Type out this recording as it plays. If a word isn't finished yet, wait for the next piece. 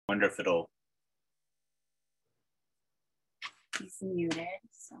Wonder if it'll. He's muted,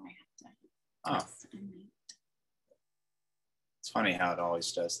 so I have to. It's funny how it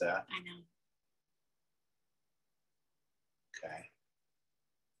always does that. I know.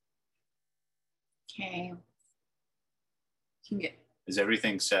 Okay. Is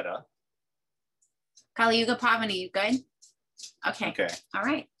everything set up? Kali Yuga Pavani, you good? Okay. Okay. All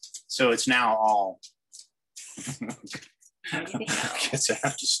right. So it's now all. Ready to go. I guess I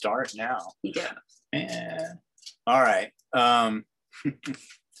have to start now. You do. And all right. Hare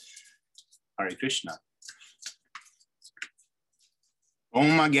Krishna. Om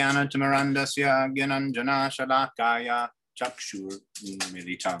Jnana Timirandasya Gyananjana Shalakaya Chakshur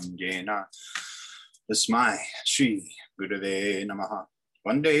Militam Jena Tasmai Shri Gurave Namaha.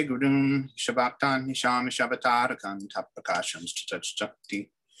 Vande Gurun Shabaktan Nisham Shabatarakan Tapakasham Chakti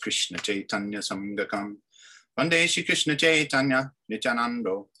Krishna Chaitanya Samgakam. Vande Shri Krishna Chaitanya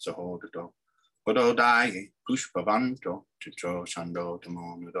Nityanando Sahodato Bododai Pushpavanto Chitro Shando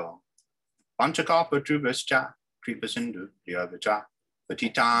Tamonudo Panchakapa Trubascha Kripasindu Dyavacha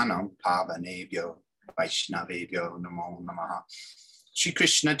Patitanam Pavanebhyo Vaishnavebhyo Namo Namaha. Shri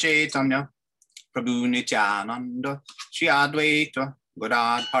Krishna Chaitanya Prabhu Nityananda Shri Advaita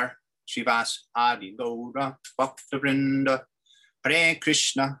Godadhar Shivas Adi Gaura Bhakta Vrinda. Hare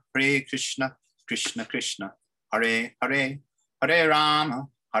Krishna Krishna Krishna Hare Hare Hare Rama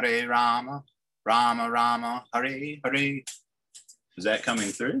Rama Rama Hare Hare. Is that coming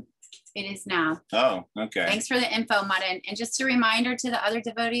through? It is now. Oh, okay. Thanks for the info, Madan. And just a reminder to the other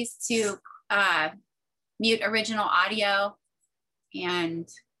devotees to mute original audio and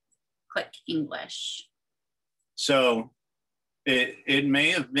click English. So it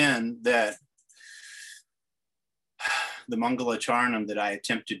may have been that the Mangala Charnam that I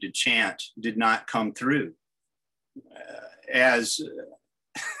attempted to chant did not come through. As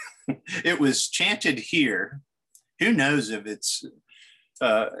it was chanted here, who knows if it's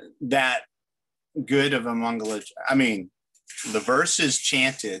that good of a Mangala. I mean, the verses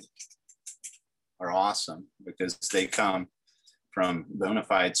chanted are awesome because they come from bona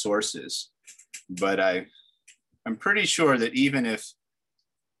fide sources. But I'm pretty sure that even if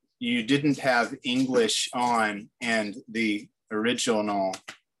you didn't have English on and the original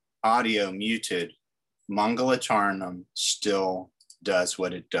audio muted, Mangala Charnam still does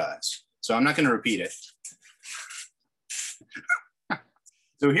what it does. So I'm not going to repeat it.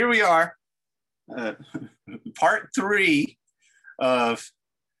 So here we are, part 3 of,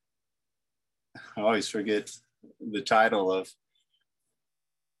 I always forget the title of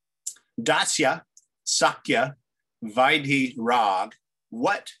Dasya Sakya Vaidhi Rag.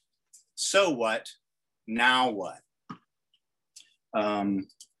 What, so what, now what?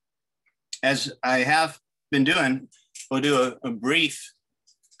 As I have been doing, we'll do a brief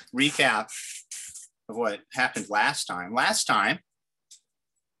recap of what happened last time. Last time,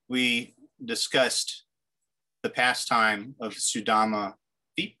 we discussed the pastime of Sudama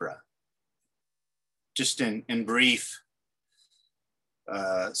Vipra. Just in brief,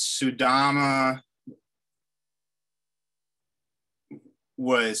 Sudama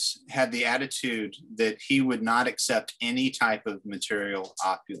had the attitude that he would not accept any type of material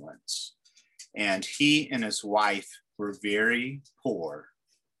opulence. And he and his wife were very poor.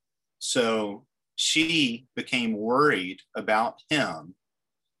 So she became worried about him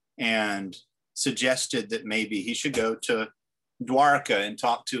and suggested that maybe he should go to Dwarka and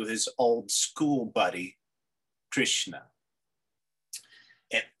talk to his old school buddy, Krishna.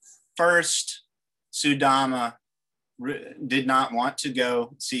 At first, Sudama did not want to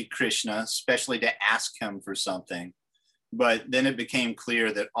go see Krishna, especially to ask him for something. But then it became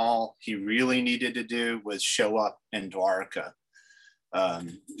clear that all he really needed to do was show up in Dwarka.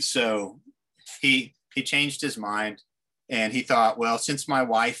 So he changed his mind and he thought, well, since my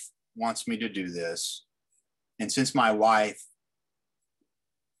wife wants me to do this, and since my wife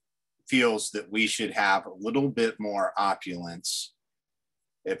feels that we should have a little bit more opulence,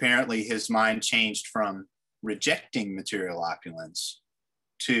 apparently his mind changed from rejecting material opulence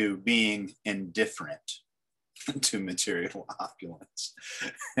to being indifferent to material opulence.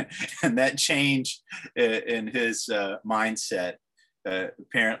 And that change in his mindset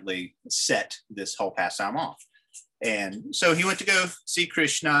apparently set this whole pastime off. And so he went to go see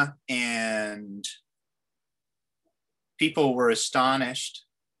Krishna, and people were astonished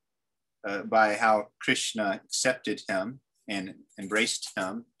by how Krishna accepted him and embraced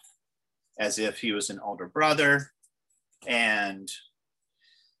him as if he was an older brother. And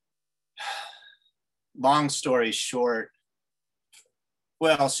long story short,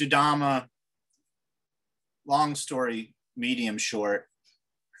 well, Sudama, long story medium short,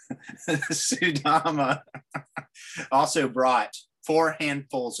 Sudama also brought 4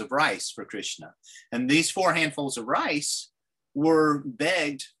 handfuls of rice for Krishna. And these 4 handfuls of rice were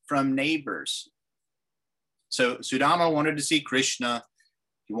begged from neighbors. So Sudama wanted to see Krishna.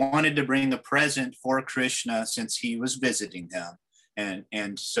 He wanted to bring a present for Krishna since he was visiting him.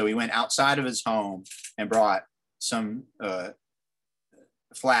 And so he went outside of his home and brought some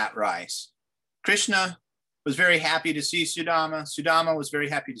flat rice. Krishna was very happy to see Sudama. Sudama was very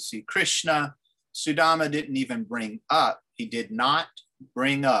happy to see Krishna. Sudama didn't even bring up, he did not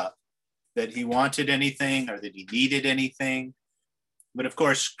bring up that he wanted anything or that he needed anything. But of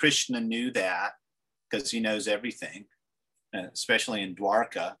course, Krishna knew that because he knows everything, especially in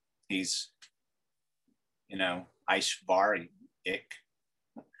Dwarka. He's, Aishvarya.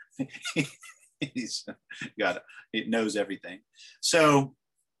 It knows everything. So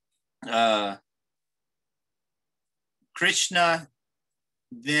Krishna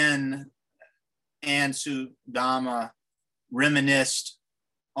then and Sudama reminisced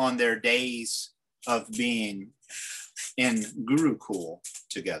on their days of being in Gurukul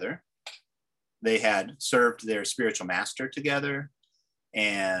together. They had served their spiritual master together,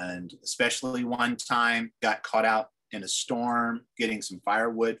 and especially one time got caught out in a storm getting some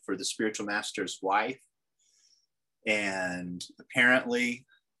firewood for the spiritual master's wife. And apparently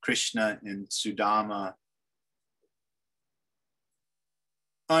Krishna and Sudama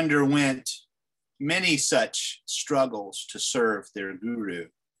underwent many such struggles to serve their guru,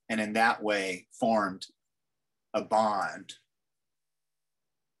 and in that way formed a bond.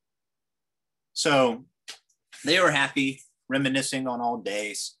 So they were happy, reminiscing on old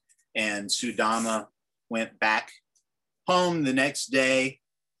days, and Sudama went back home the next day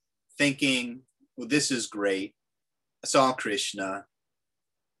thinking, well, this is great. I saw Krishna.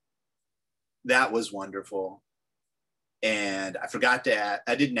 That was wonderful. And I forgot to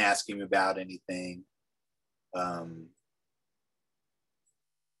I didn't ask him about anything.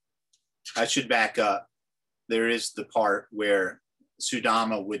 I should back up. There is the part where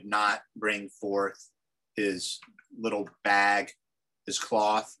Sudama would not bring forth his little bag, his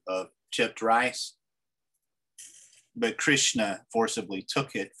cloth of chipped rice, but Krishna forcibly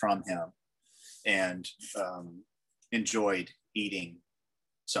took it from him and enjoyed eating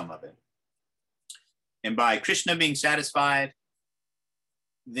some of it. And by Krishna being satisfied,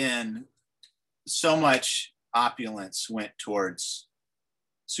 then so much opulence went towards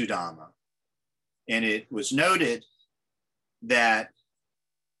Sudama. And it was noted that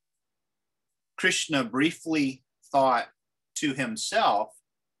Krishna briefly thought to himself,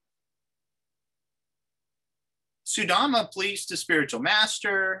 Sudama pleased the spiritual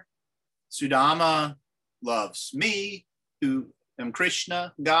master. Sudama loves me, who am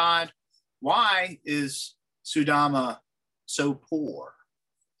Krishna, God. Why is Sudama so poor?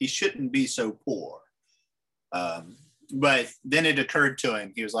 He shouldn't be so poor. But then it occurred to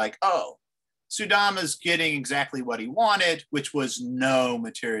him, he was like, oh, Sudama's getting exactly what he wanted, which was no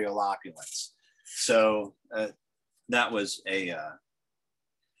material opulence. So that was a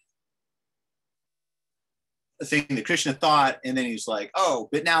thing that Krishna thought, and then he's like, oh,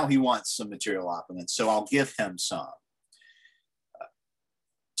 but now he wants some material opulence, so I'll give him some.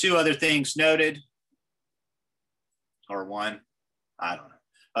 2 other things noted, or one, I don't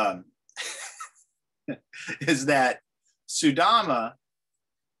know, is that Sudama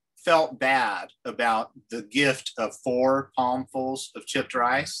felt bad about the gift of 4 palmfuls of chipped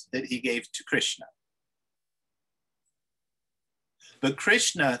rice that he gave to Krishna. But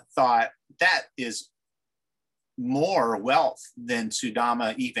Krishna thought that is more wealth than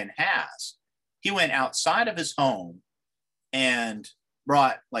Sudama even has. He went outside of his home and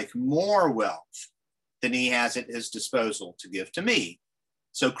brought like more wealth than he has at his disposal to give to me.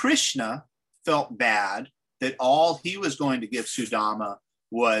 So Krishna felt bad that all he was going to give Sudama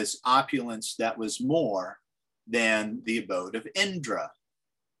was opulence that was more than the abode of Indra.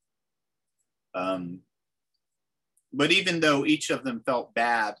 But even though each of them felt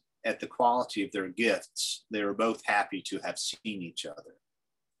bad at the quality of their gifts, they were both happy to have seen each other.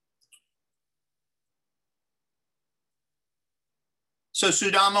 So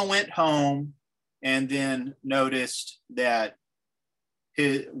Sudama went home and then noticed that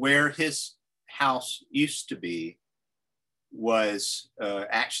where his house used to be was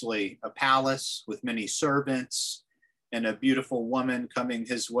actually a palace with many servants and a beautiful woman coming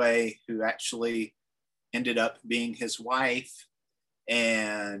his way who actually ended up being his wife.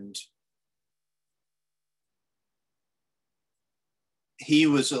 And he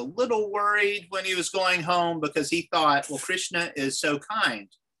was a little worried when he was going home because he thought, well, Krishna is so kind.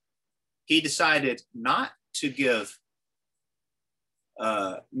 He decided not to give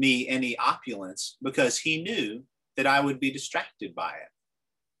me any opulence because he knew that I would be distracted by it.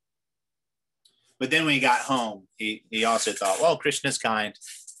 But then when he got home, he also thought, well, Krishna's kind.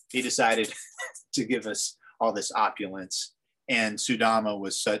 He decided to give us all this opulence. And Sudama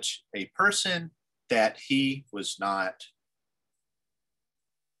was such a person that he was not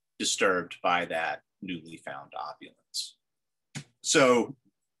disturbed by that newly found opulence. So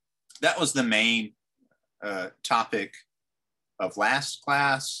that was the main topic of last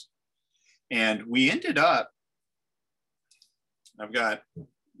class. And we ended up, I've got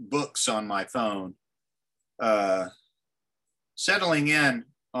books on my phone, settling in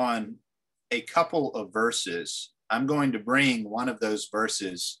on a couple of verses. I'm going to bring one of those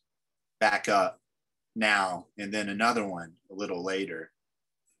verses back up now, and then another one a little later.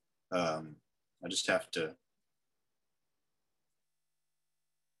 I just have to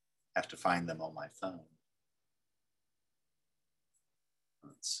find them on my phone.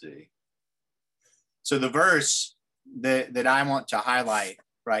 Let's see. So the verse that I want to highlight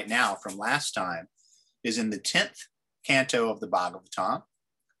right now from last time is in the 10th canto of the Bhagavatam,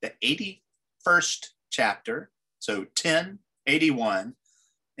 the 81st chapter. So 10:81.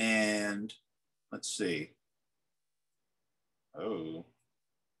 And let's see. Oh,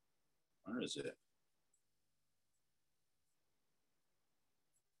 where is it?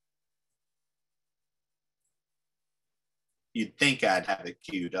 You'd think I'd have it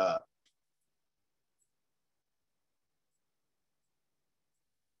queued up.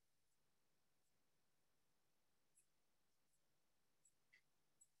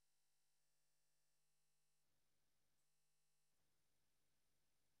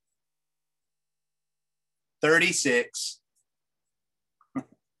 $36.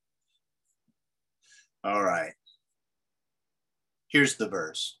 All right. Here's the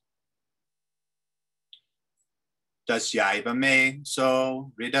verse. Dasyaiva me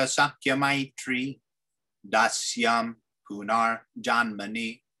so rida sakya maitri dasyam punar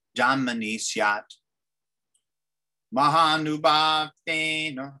janmani syat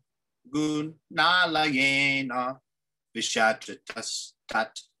mahanubhavtena gunalayena vishatratas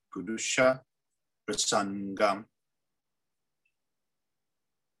tat purusha prasangam.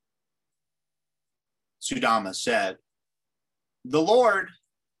 Sudama said, the Lord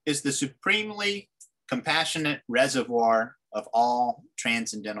is the supremely compassionate reservoir of all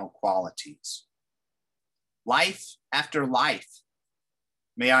transcendental qualities. Life after life,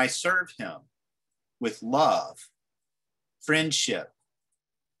 may I serve him with love, friendship,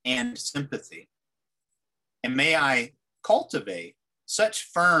 and sympathy. And may I cultivate such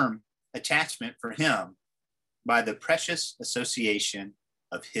firm attachment for him by the precious association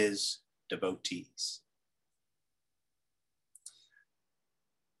of his devotees.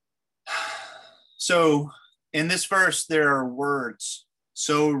 So in this verse, there are words,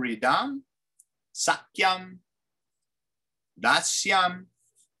 so ridam, sakyam, dasyam,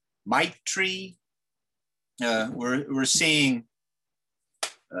 maitri. We're seeing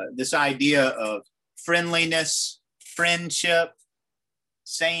this idea of friendliness, friendship,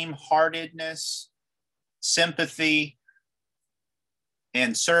 same-heartedness, sympathy,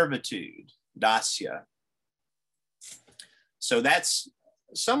 and servitude, dasya. So that's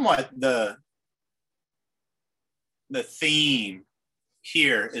somewhat the theme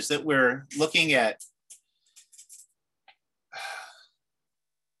here, is that we're looking at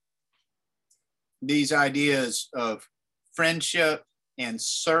these ideas of friendship and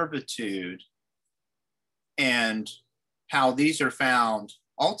servitude and how these are found.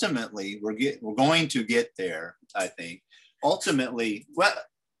 Ultimately, we're going to get there, I think. Ultimately, well,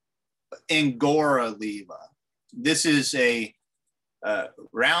 in Gora Lila, this is a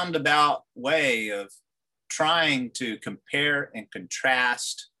roundabout way of trying to compare and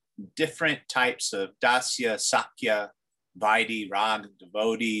contrast different types of dasya, sakya, vaidhi, rag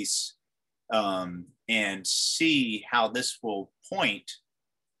devotees, and see how this will point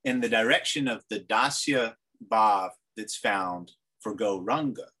in the direction of the dasya bhav that's found for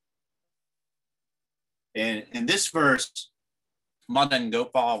Gauranga. And in this verse, Madan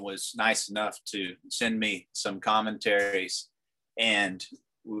Gopal was nice enough to send me some commentaries, and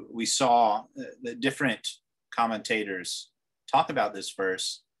we saw the different commentators talk about this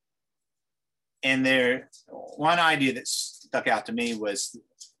verse. And one idea that stuck out to me was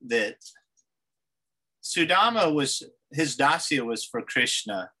that Sudama his dasya was for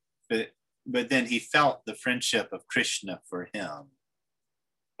Krishna, but then he felt the friendship of Krishna for him.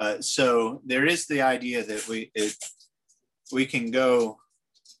 So there is the idea that we can go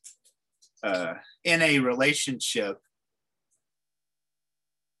in a relationship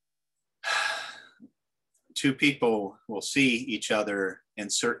two people will see each other in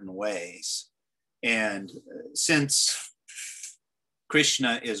certain ways. And since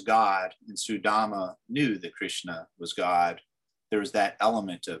Krishna is God and Sudama knew that Krishna was God, there was that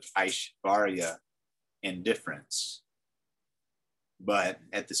element of Aishvarya indifference. But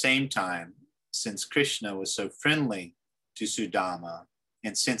at the same time, since Krishna was so friendly to Sudama,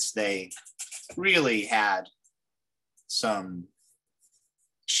 and since they really had some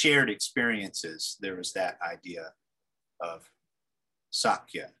shared experiences, there was that idea of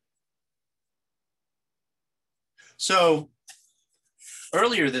Sakya. So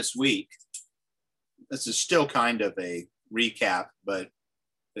earlier this week, this is still kind of a recap, but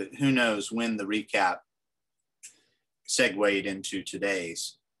who knows when the recap segued into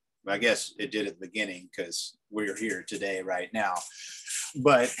today's. I guess it did at the beginning because we're here today right now.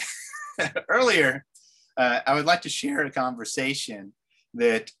 But earlier, I would like to share a conversation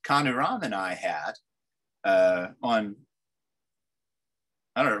that Kanuram and I had on,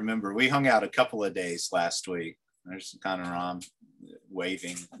 I don't remember, we hung out a couple of days last week. There's Kanuram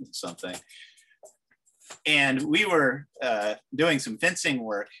waving something. And we were doing some fencing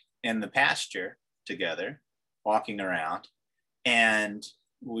work in the pasture together, walking around. And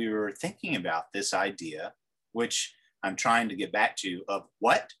we were thinking about this idea, which I'm trying to get back to, of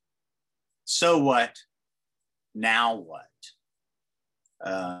what, so what, now what,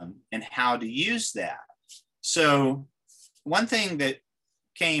 and how to use that. So one thing that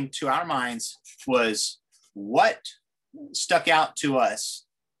came to our minds was what stuck out to us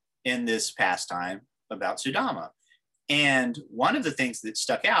in this pastime about Sudama. And one of the things that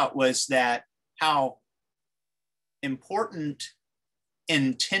stuck out was that how important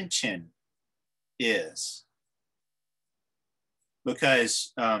intention is.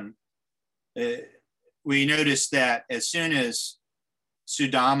 Because we noticed that as soon as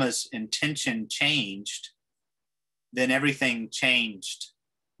Sudama's intention changed, then everything changed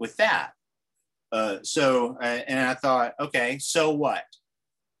with that. And I thought, okay, so what?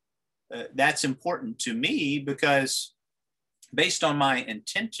 That's important to me because based on my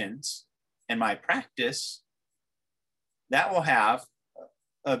intentions and my practice, that will have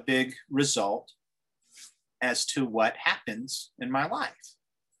a big result as to what happens in my life.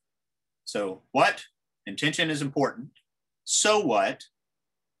 So what? Intention is important. So what?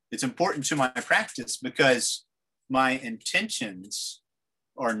 It's important to my practice because my intentions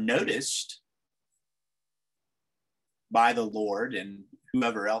are noticed by the Lord and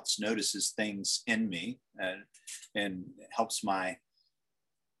whoever else notices things in me and helps my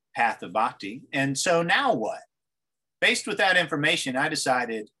path of bhakti. And so now what? Faced with that information, I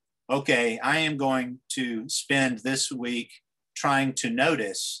decided, okay, I am going to spend this week trying to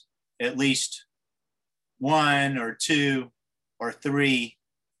notice at least 1 or 2 or 3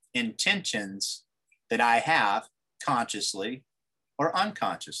 intentions that I have consciously or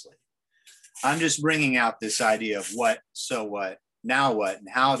unconsciously. I'm just bringing out this idea of what, so what, now what, and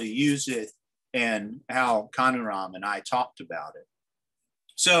how to use it, and how Kanuram and I talked about it.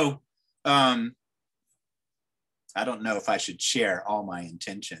 So I don't know if I should share all my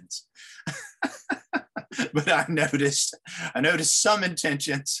intentions, but I noticed some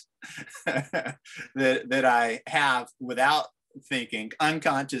intentions that I have without thinking,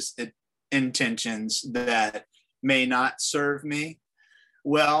 unconscious intentions that may not serve me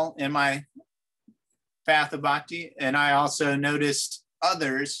well in my path of bhakti. And I also noticed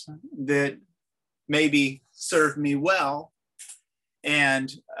others that maybe serve me well.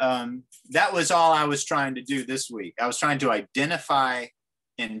 And that was all I was trying to do this week. I was trying to identify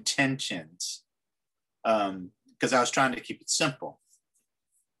intentions because I was trying to keep it simple.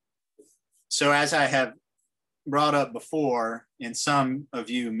 So as I have brought up before, and some of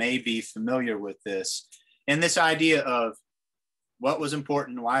you may be familiar with this, and this idea of what was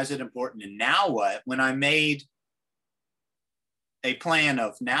important, why is it important, and now what, when I made a plan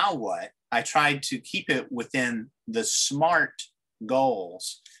of now what, I tried to keep it within the SMART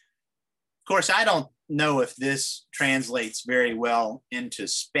goals. Of course, I don't know if this translates very well into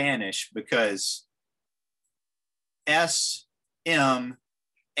Spanish because SMART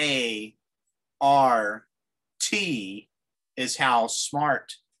is how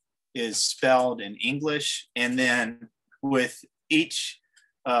SMART is spelled in English. And then with each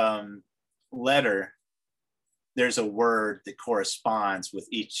letter, there's a word that corresponds with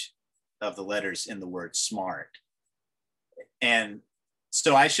each of the letters in the word smart. And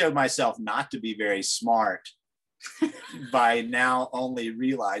so I showed myself not to be very smart by now only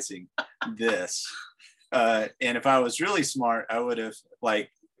realizing this. And if I was really smart, I would have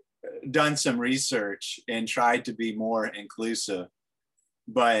done some research and tried to be more inclusive.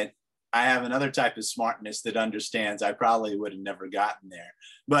 But I have another type of smartness that understands I probably would have never gotten there.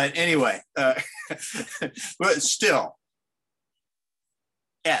 But anyway, but still,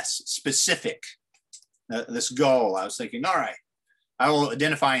 S, specific. This goal, I was thinking, all right, I will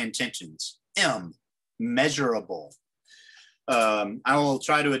identify intentions. M, measurable. I will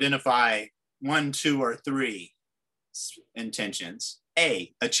try to identify 1, 2, or 3 intentions.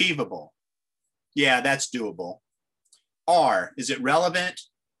 A, achievable. Yeah, that's doable. R, is it relevant?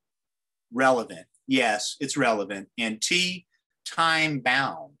 Relevant. Yes, it's relevant. And T, time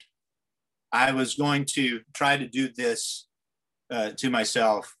bound. I was going to try to do this to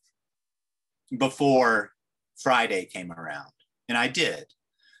myself before Friday came around, and I did.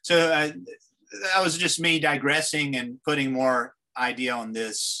 So that was just me digressing and putting more idea on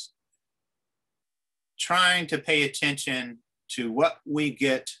this, trying to pay attention to what we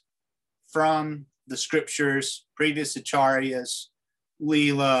get from the scriptures, previous acharyas,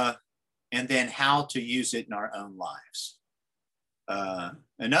 Leela, and then how to use it in our own lives.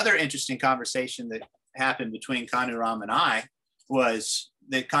 Another interesting conversation that happened between Kanuram and I was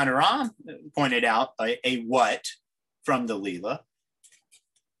that Kanuram pointed out a what from the Leela.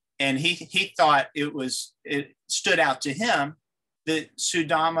 And he thought it stood out to him that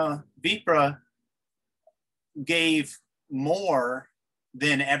Sudama Vipra gave more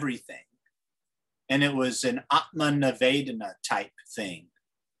than everything. And it was an Atma Navedana type thing.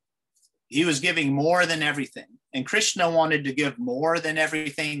 He was giving more than everything. And Krishna wanted to give more than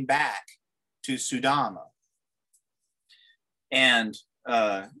everything back to Sudama. And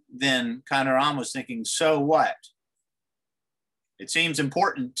then Kanuram was thinking, so what? It seems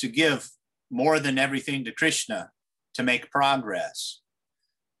important to give more than everything to Krishna to make progress.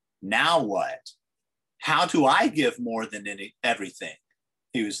 Now what? How do I give more than everything?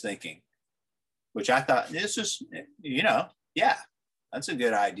 He was thinking, which I thought, this is, yeah, that's a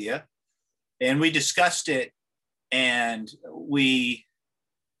good idea. And we discussed it, and we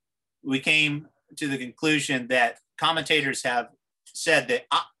came to the conclusion that commentators have said that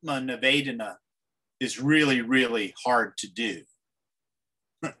Atma Navedana is really, really hard to do.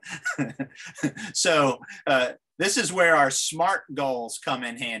 So this is where our SMART goals come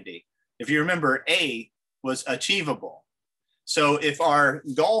in handy. If you remember, A was achievable. So if our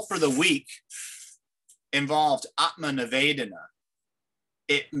goal for the week involved Atma Navedana,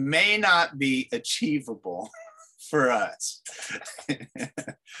 it may not be achievable for us.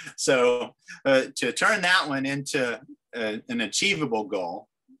 So to turn that one into an achievable goal,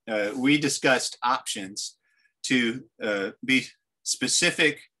 we discussed options to be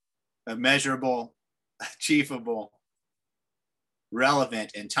specific, measurable, achievable,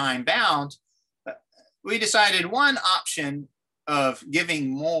 relevant, and time bound. We decided one option of giving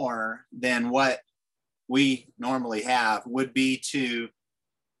more than what we normally have would be to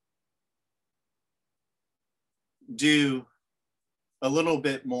do a little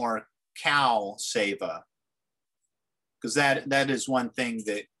bit more cow seva, because that is one thing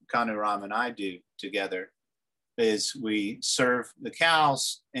that Kanuram and I do together, is we serve the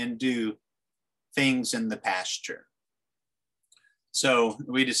cows and do things in the pasture. So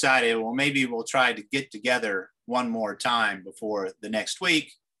we decided, well, maybe we'll try to get together one more time before the next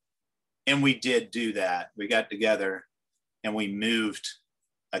week. And we did do that. We got together and we moved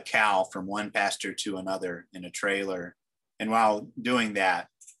a cow from one pasture to another in a trailer. And while doing that,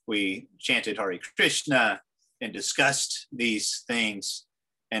 we chanted Hare Krishna and discussed these things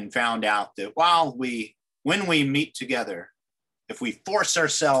and found out that when we meet together, if we force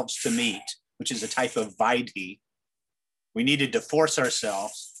ourselves to meet, which is a type of vaidhi, we needed to force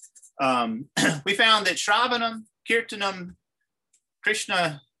ourselves. We found that Shravanam, Kirtanam,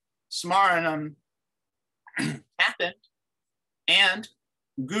 Krishna Smaranam happened, and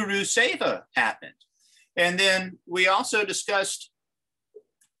Guru Seva happened. And then we also discussed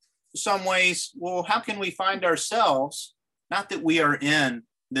some ways, well, how can we find ourselves? Not that we are in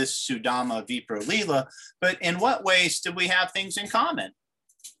this Sudama Vipra Leela, but in what ways do we have things in common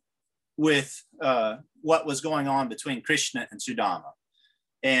with what was going on between Krishna and Sudama?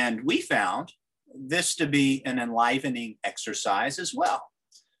 And we found this to be an enlivening exercise as well.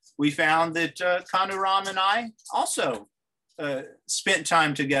 We found that Kanuram and I also spent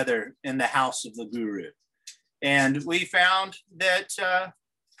time together in the house of the Guru. And we found that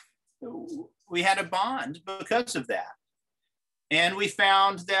we had a bond because of that. And we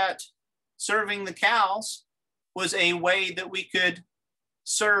found that serving the cows was a way that we could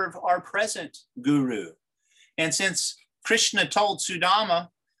serve our present Guru. And since Krishna told Sudama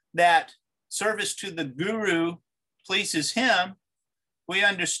that service to the Guru pleases him, we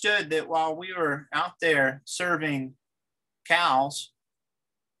understood that while we were out there serving cows,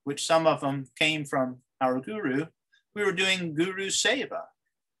 which some of them came from our guru, we were doing Guru Seva.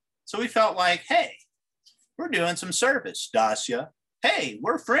 So we felt like, hey, we're doing some service, Dasya. Hey,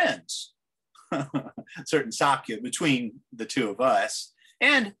 we're friends. Certain Sakya between the two of us.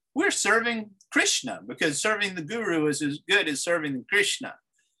 And we're serving Krishna, because serving the guru is as good as serving Krishna.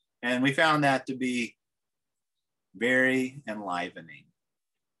 And we found that to be very enlivening.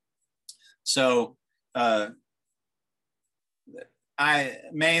 So I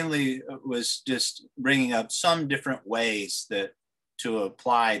mainly was just bringing up some different ways that to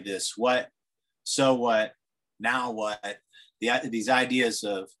apply this what, so what, now what, these ideas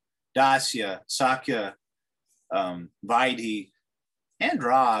of Dasya, Sakya, Vaidhi, and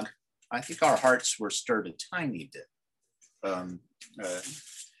Rag. I think our hearts were stirred a tiny bit, but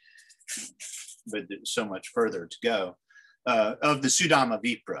there's so much further to go of the Sudama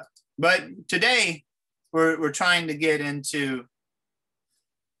Vipra. But today we're trying to get into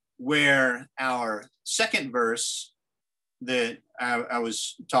where our second verse that I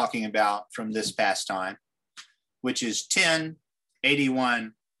was talking about from this past time, which is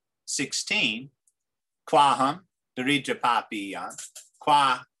 10:81:16, Kwaham Daritra Papiyan,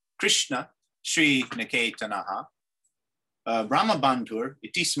 Kwa Krishna Sri Niketanaha, Brahmabandhur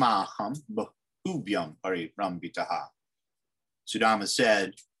Itismaham Bahubyam Parirambitaha. Sudama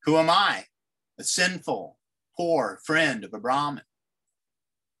said, who am I? A sinful, poor friend of a Brahmin.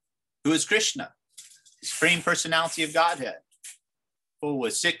 Who is Krishna? The Supreme Personality of Godhead, full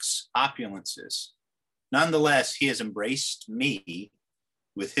with 6 opulences. Nonetheless, he has embraced me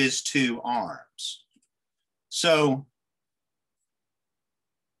with his 2 arms. So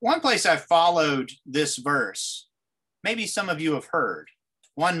one place I followed this verse, maybe some of you have heard,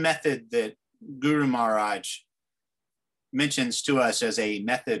 one method that Guru Maharaj mentions to us as a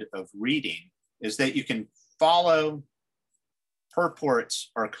method of reading is that you can follow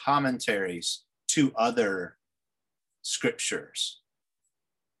purports or commentaries to other scriptures.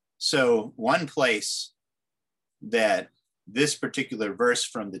 So one place that this particular verse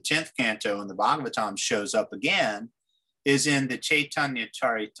from the 10th canto in the Bhagavatam shows up again is in the Chaitanya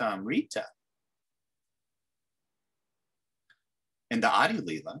Charitamrita, in the Adi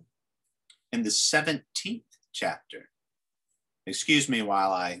Lila, in the 17th chapter. Excuse me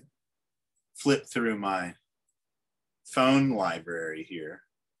while I flip through my phone library here,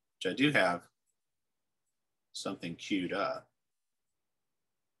 which I do have something queued up.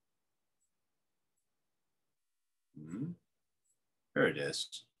 Here it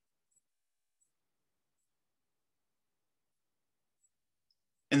is.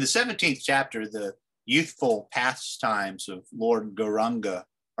 In the 17th chapter, the youthful pastimes of Lord Gauranga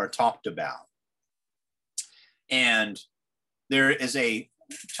are talked about. And there is a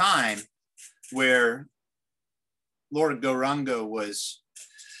time where Lord Gauranga was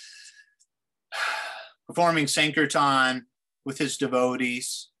performing Sankirtan with his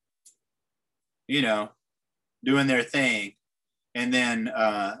devotees, you know, doing their thing. And then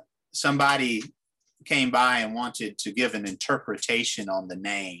somebody came by and wanted to give an interpretation on the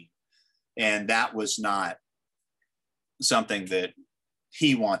name. And that was not something that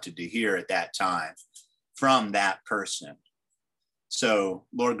he wanted to hear at that time from that person. So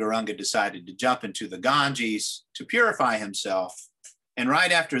Lord Gauranga decided to jump into the Ganges to purify himself. And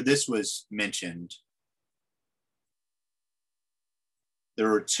right after this was mentioned, there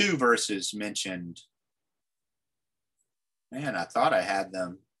were 2 verses mentioned. Man, I thought I had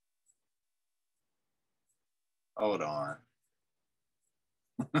them. Hold on.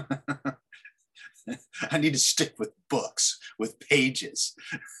 I need to stick with books, with pages.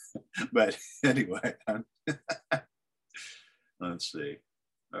 But anyway, let's see.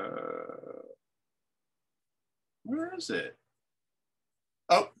 Where is it?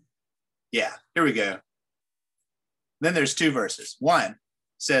 Oh, yeah, here we go. Then there's 2 verses. One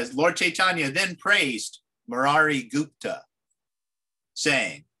says, Lord Chaitanya then praised Murari Gupta,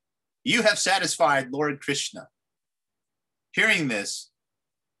 saying, you have satisfied Lord Krishna. Hearing this,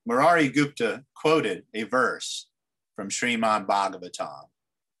 Murari Gupta quoted a verse from Srimad Bhagavatam.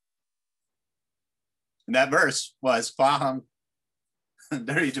 And that verse was, Paham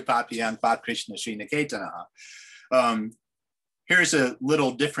Dharitapapiyam Pa Krishna Sri Niketanaha. Here's a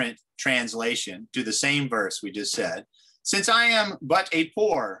little different translation to the same verse we just said. Since I am but a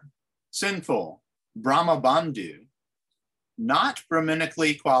poor, sinful Brahmabandhu, not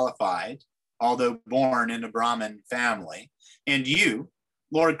Brahminically qualified, although born in a Brahmin family, and you,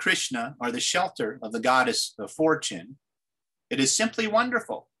 Lord Krishna, are the shelter of the goddess of fortune, it is simply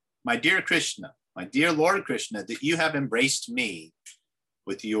wonderful, my dear Krishna, my dear Lord Krishna, that you have embraced me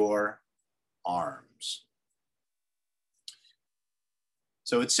with your arms.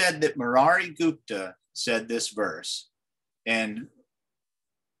 So it said that Murari Gupta said this verse, and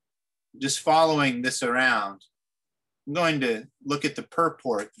just following this around, I'm going to look at the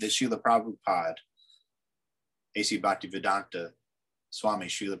purport that Srila Prabhupada, A.C. Bhaktivedanta Swami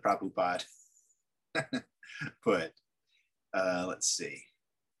Srila Prabhupada put. Let's see.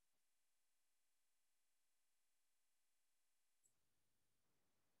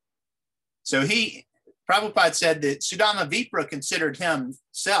 So Prabhupada said that Sudama Vipra considered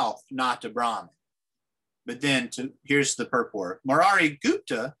himself not a Brahmin. But then here's the purport. Murari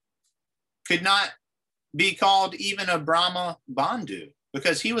Gupta could not be called even a Brahma Bandhu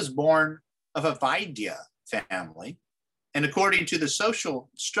because he was born of a Vaidya family, and according to the social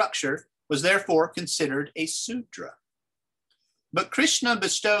structure, was therefore considered a Sudra. But Krishna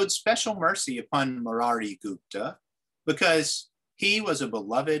bestowed special mercy upon Murari Gupta because he was a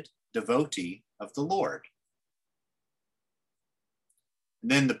beloved devotee of the Lord.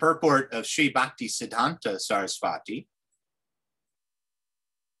 And then the purport of Sri Bhakti Siddhanta Saraswati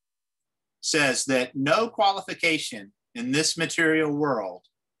says that no qualification in this material world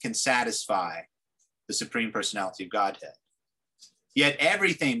can satisfy the Supreme Personality of Godhead. Yet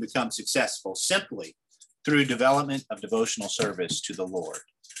everything becomes successful simply through development of devotional service to the Lord.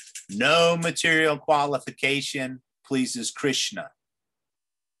 No material qualification pleases Krishna.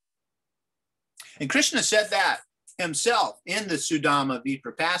 And Krishna said that himself in the Sudama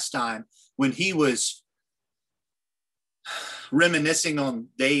Vipra pastime when he was reminiscing on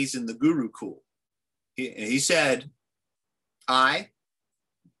days in the Gurukul. He said, I,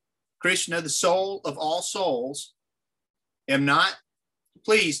 Krishna, the soul of all souls, am not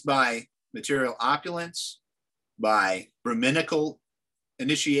pleased by material opulence, by Brahminical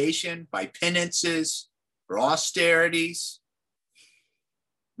initiation, by penances or austerities,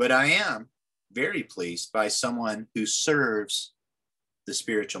 but I am very pleased by someone who serves the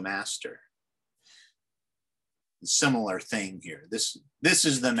spiritual master. Similar thing here. This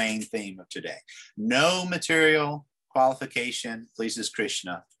is the main theme of today. No material qualification pleases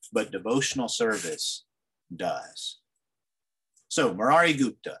Krishna, but devotional service does. So Murari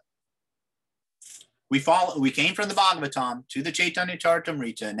Gupta. We came from the Bhagavatam to the Chaitanya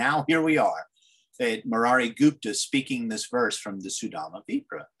Charitamrita, and now here we are at Murari Gupta speaking this verse from the Sudama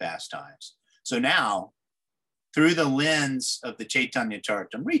Vipra pastimes. So now, through the lens of the Chaitanya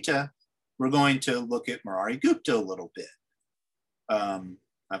Charitamrita, we're going to look at Murari Gupta a little bit.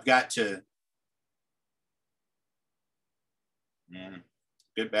 I've got to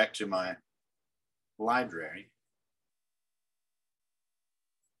get back to my library.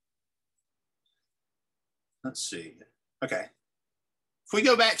 Let's see. Okay. If we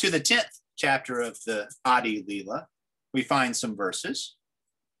go back to the 10th chapter of the Adi Leela, we find some verses.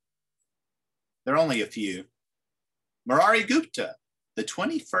 There are only a few. Murari Gupta, the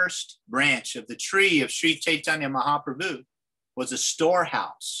 21st branch of the tree of Sri Chaitanya Mahaprabhu, was a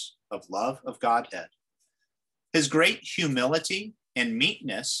storehouse of love of Godhead. His great humility and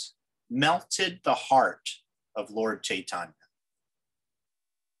meekness melted the heart of Lord Chaitanya.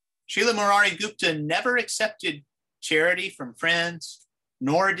 Srila Murari Gupta never accepted charity from friends,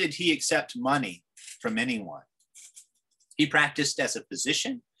 nor did he accept money from anyone. He practiced as a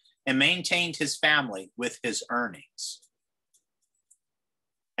physician and maintained his family with his earnings.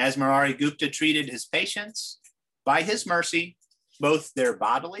 As Murari Gupta treated his patients, by his mercy, both their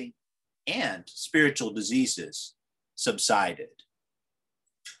bodily and spiritual diseases subsided.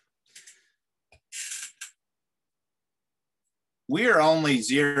 We are only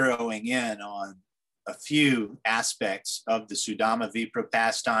zeroing in on a few aspects of the Sudama Vipra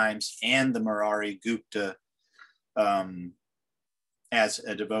pastimes and the Murari Gupta as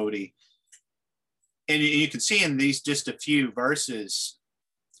a devotee. And you can see in these just a few verses,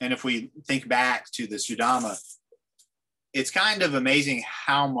 and if we think back to the Sudama, it's kind of amazing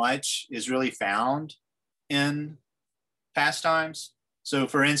how much is really found in pastimes. So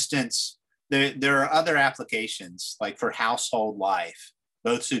for instance, there are other applications, like for household life.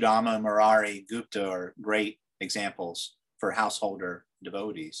 Both Sudama and Murari Gupta are great examples for householder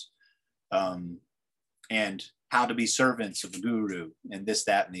devotees. And how to be servants of the guru, and this,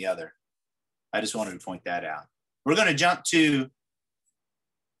 that, and the other. I just wanted to point that out. We're going to jump to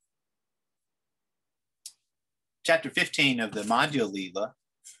chapter 15 of the Madhya Leela.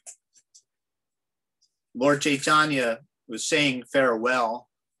 Lord Chaitanya was saying farewell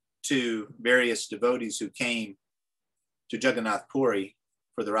to various devotees who came to Jagannath Puri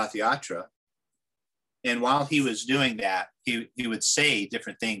for the Rath Yatra. And while he was doing that, he would say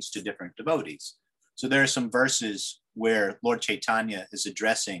different things to different devotees. So there are some verses where Lord Chaitanya is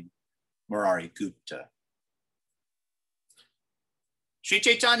addressing Murari Gupta. Sri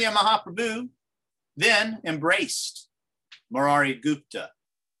Chaitanya Mahaprabhu then embraced Murari Gupta.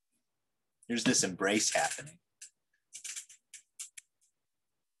 There's this embrace happening.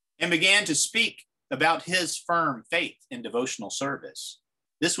 And began to speak about his firm faith in devotional service.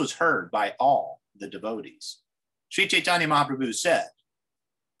 This was heard by all the devotees. Sri Chaitanya Mahaprabhu said,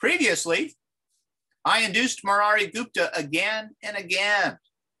 previously, I induced Murari Gupta again and again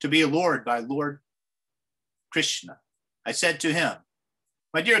to be allured by Lord Krishna. I said to him,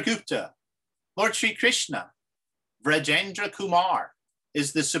 my dear Gupta, Lord Sri Krishna, Vrajendra Kumar,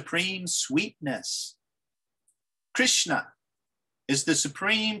 is the supreme sweetness. Krishna is the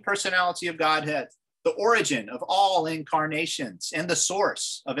supreme personality of Godhead, the origin of all incarnations and the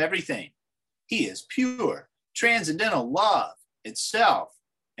source of everything. He is pure, transcendental love itself,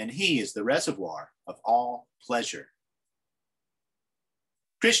 and he is the reservoir of all pleasure.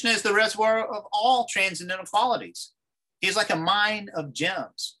 Krishna is the reservoir of all transcendental qualities. He is like a mine of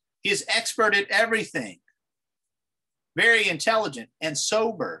gems. He is expert at everything, very intelligent and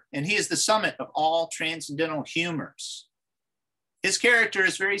sober, and he is the summit of all transcendental humors. His character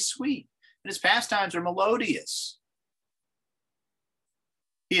is very sweet, and his pastimes are melodious.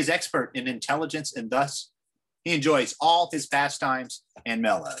 He is expert in intelligence, and thus he enjoys all his pastimes and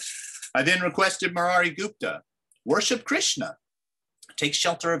mellows. I then requested Murari Gupta, worship Krishna, take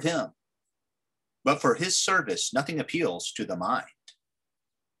shelter of him. But for his service, nothing appeals to the mind.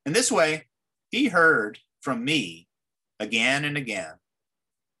 In this way, he heard from me again and again.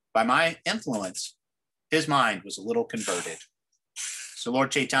 By my influence, his mind was a little converted. So Lord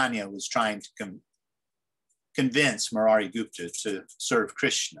Chaitanya was trying to convince Murari Gupta to serve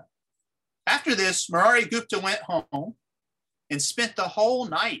Krishna. After this, Murari Gupta went home and spent the whole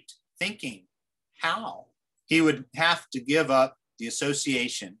night thinking how he would have to give up the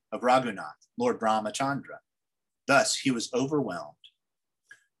association of Raghunath, Lord Brahmachandra. Thus, he was overwhelmed.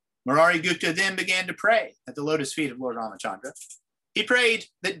 Murari Gupta then began to pray at the lotus feet of Lord Ramachandra. He prayed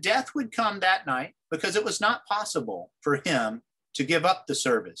that death would come that night because it was not possible for him to give up the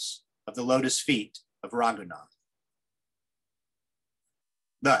service of the lotus feet of Raghunath.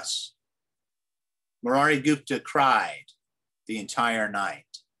 Thus, Murari Gupta cried the entire night.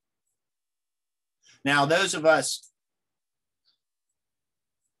 Now, those of us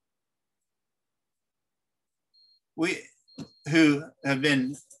who have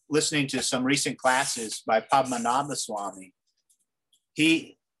been listening to some recent classes by Padmanabha Swami,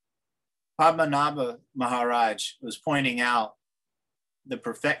 Padmanabha Maharaj was pointing out the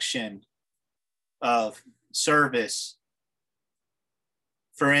perfection of service.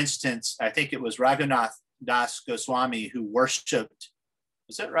 For instance, I think it was Raghunath Das Goswami who worshipped,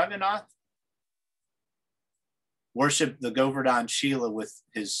 was it Raghunath? Worshipped the Govardhan Shila with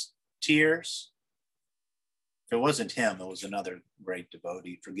his tears. If it wasn't him, it was another great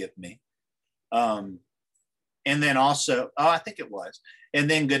devotee, forgive me. And then also, I think it was. And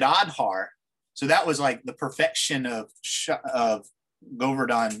then Gadadhar, so that was like the perfection of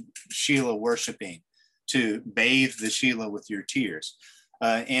Govardhan Shila worshiping, to bathe the Shila with your tears.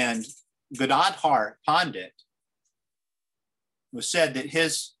 And Gadadhar Pandit was said that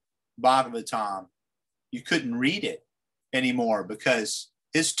his Bhagavatam, you couldn't read it anymore because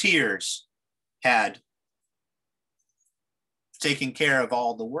his tears had taken care of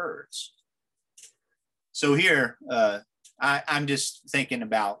all the words. So here, I'm just thinking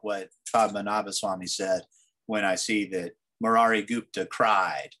about what Padmanabha Swami said when I see that Murari Gupta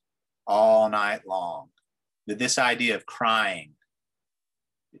cried all night long, that this idea of crying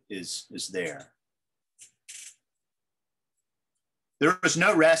is there. There was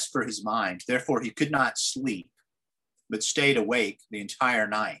no rest for his mind, therefore he could not sleep, but stayed awake the entire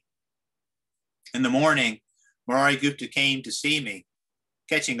night. In the morning, Murari Gupta came to see me.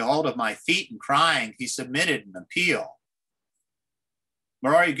 Catching hold of my feet and crying, he submitted an appeal.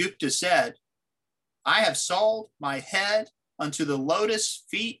 Murari Gupta said, I have sold my head unto the lotus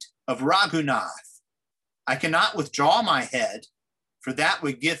feet of Raghunath. I cannot withdraw my head, for that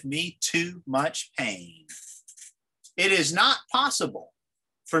would give me too much pain. It is not possible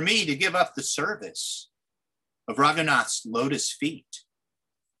for me to give up the service of Raghunath's lotus feet.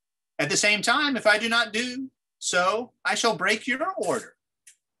 At the same time, if I do not do so, I shall break your order.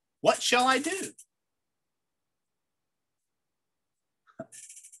 What shall I do?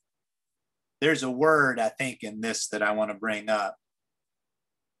 There's a word, I think, in this that I want to bring up.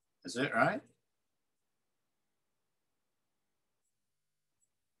 Is it right?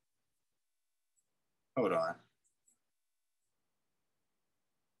 Hold on.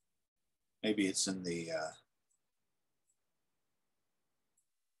 Maybe it's in the...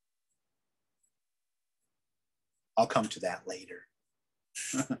 I'll come to that later.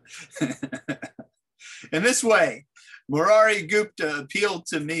 In this way, Murari Gupta appealed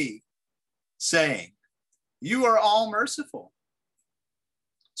to me, saying, "You are all merciful.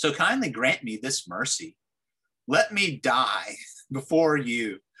 So kindly grant me this mercy. Let me die before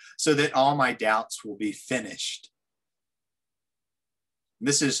you so that all my doubts will be finished."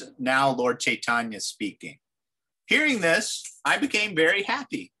 This is now Lord Chaitanya speaking. Hearing this, I became very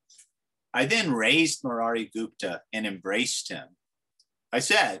happy. I then raised Murari Gupta and embraced him. I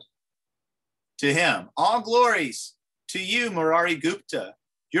said to him, "All glories to you, Murari Gupta.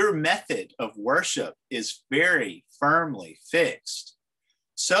 Your method of worship is very firmly fixed,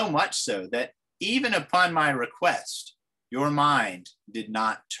 so much so that even upon my request, your mind did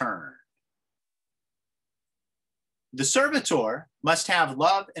not turn. The servitor must have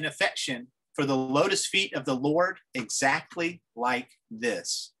love and affection for the lotus feet of the Lord exactly like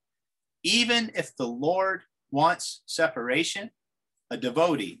this. Even if the Lord wants separation, a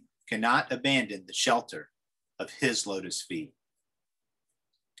devotee cannot abandon the shelter of his lotus feet.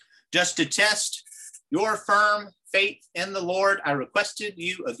 Just to test your firm faith in the Lord, I requested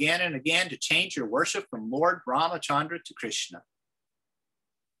you again and again to change your worship from Lord Ramachandra to Krishna."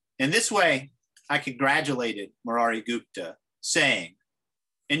 In this way, I congratulated Murari Gupta, saying,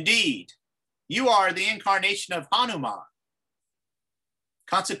 "Indeed, you are the incarnation of Hanuman.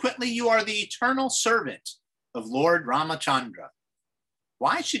 Consequently, you are the eternal servant of Lord Ramachandra.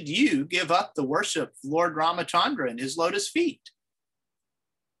 Why should you give up the worship of Lord Ramachandra and his lotus feet?"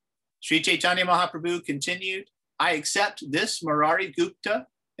 Sri Chaitanya Mahaprabhu continued, "I accept this Murari Gupta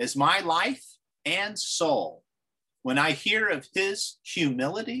as my life and soul. When I hear of his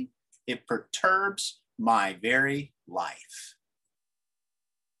humility, it perturbs my very life."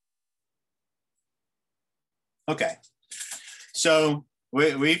 Okay, so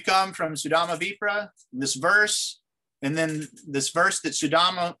we've come from Sudama Vipra, this verse, and then this verse that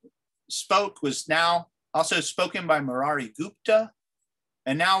Sudama spoke was now also spoken by Murari Gupta.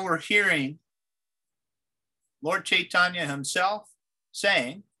 And now we're hearing Lord Chaitanya himself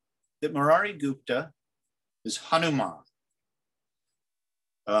saying that Murari Gupta is Hanuman.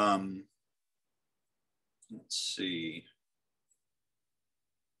 Let's see.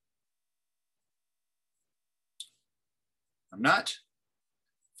 I'm not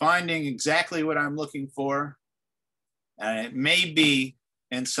finding exactly what I'm looking for. And it may be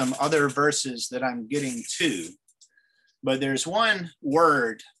in some other verses that I'm getting to. But there's one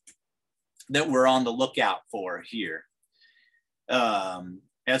word that we're on the lookout for here.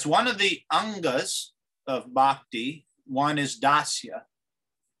 As one of the angas of bhakti, one is dasya.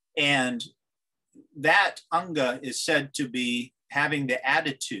 And that anga is said to be having the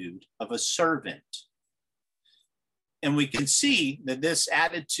attitude of a servant. And we can see that this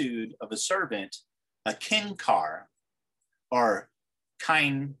attitude of a servant, a kinkar, or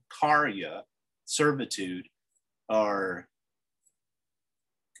kainkarya, servitude, or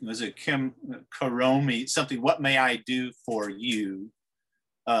was it Kim Karomi, something, what may I do for you?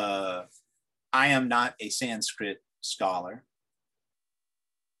 I am not a Sanskrit scholar.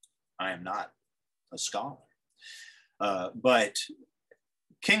 I am not a scholar. But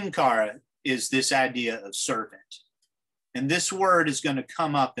Kinkara is this idea of servant. And this word is going to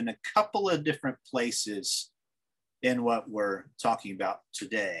come up in a couple of different places in what we're talking about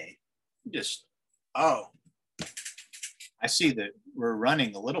today. I see that we're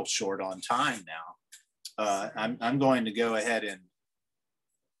running a little short on time now. I'm going to go ahead and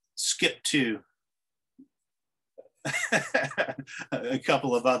skip to a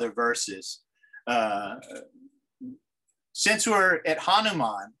couple of other verses. Since we're at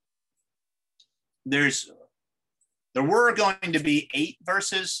Hanuman, there were going to be 8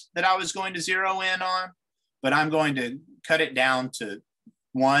 verses that I was going to zero in on, but I'm going to cut it down to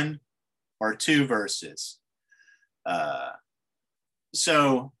 1 or 2 verses.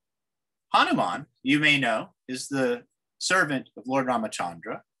 So Hanuman, you may know, is the servant of Lord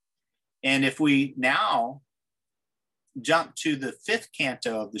Ramachandra. And if we now jump to the 5th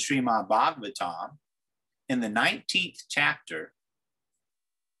canto of the Srimad Bhagavatam, in the 19th chapter,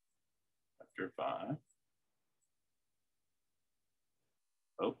 chapter 5.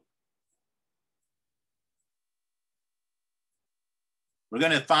 We're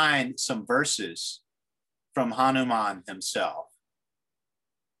going to find some verses from Hanuman himself.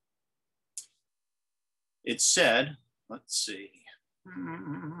 It said, let's see.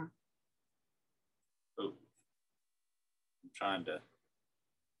 I'm trying to,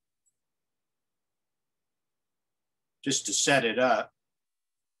 just to set it up.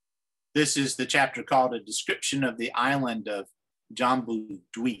 This is the chapter called A Description of the Island of Jambu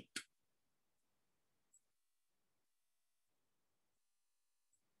Dweep.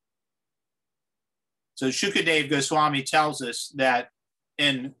 So Shukadev Goswami tells us that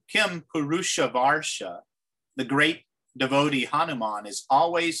in Kim Purusha Varsha, the great devotee Hanuman is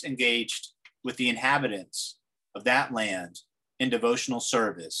always engaged with the inhabitants of that land in devotional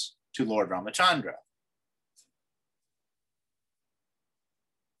service to Lord Ramachandra.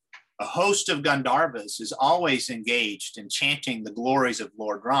 A host of Gandharvas is always engaged in chanting the glories of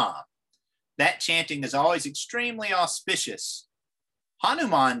Lord Ram. That chanting is always extremely auspicious.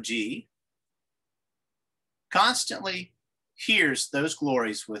 Hanumanji constantly hears those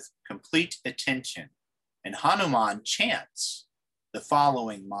glories with complete attention, and Hanuman chants the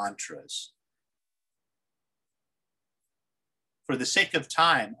following mantras. For the sake of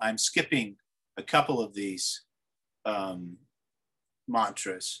time, I'm skipping a couple of these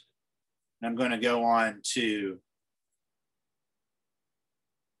mantras. And I'm going to go on to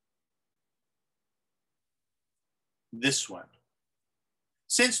this one.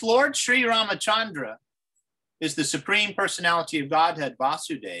 Since Lord Sri Ramachandra is the Supreme Personality of Godhead,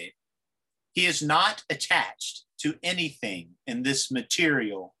 Vasudeva, he is not attached to anything in this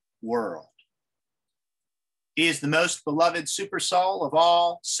material world. He is the most beloved super soul of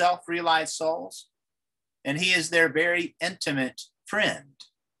all self-realized souls, and he is their very intimate friend.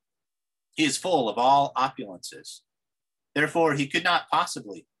 He is full of all opulences. Therefore, he could not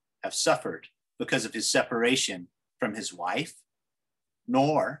possibly have suffered because of his separation from his wife,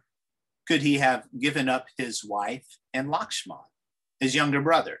 nor could he have given up his wife and Lakshman, his younger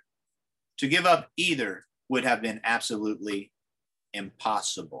brother. To give up either would have been absolutely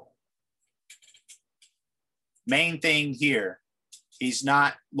impossible. Main thing here,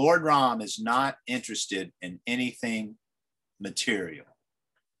 Lord Ram is not interested in anything material.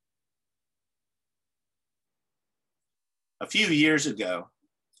 A few years ago,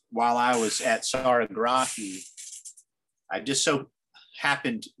 while I was at Saragrahi, I just so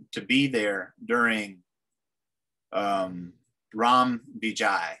happened to be there during Ram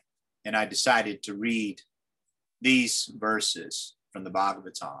Vijay, and I decided to read these verses from the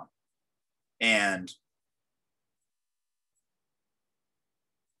Bhagavatam. And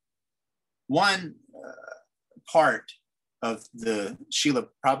one part of the Srila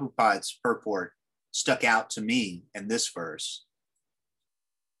Prabhupada's purport stuck out to me in this verse,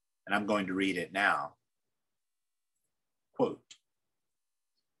 and I'm going to read it now. Quote,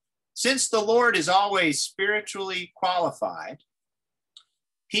 since the Lord is always spiritually qualified,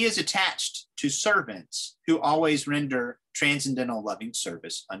 he is attached to servants who always render transcendental loving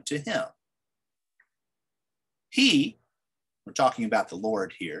service unto him. He, we're talking about the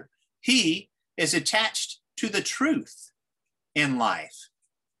Lord here, he is attached to the truth in life,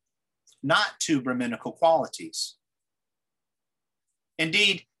 not to Brahminical qualities.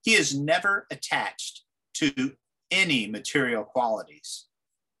 Indeed, he is never attached to any material qualities.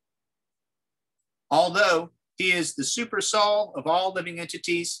 Although he is the super soul of all living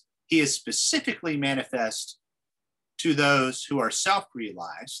entities, he is specifically manifest to those who are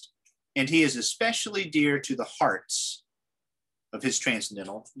self-realized, and he is especially dear to the hearts of his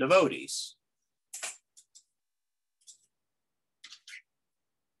transcendental devotees.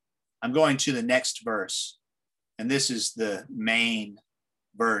 I'm going to the next verse, and this is the main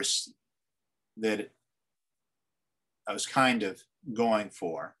verse that I was kind of going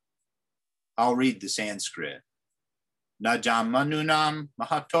for. I'll read the Sanskrit. Najam manunam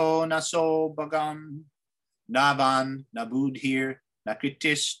mahato naso bagam navan nabudhir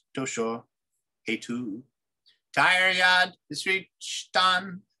nakritis tosho hetu tairyad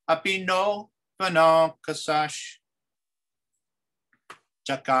srishtan apino vano kasash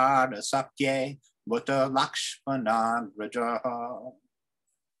chakara sakye bota lakshmana grajaha.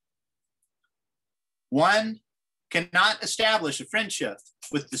 One cannot establish a friendship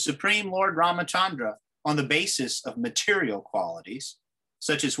with the Supreme Lord Ramachandra on the basis of material qualities,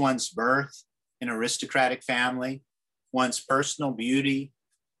 such as one's birth in an aristocratic family, one's personal beauty,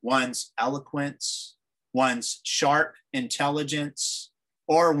 one's eloquence, one's sharp intelligence,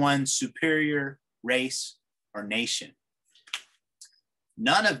 or one's superior race or nation.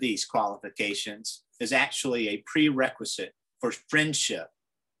 None of these qualifications is actually a prerequisite for friendship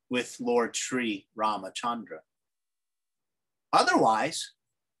with Lord Sri Ramachandra. Otherwise,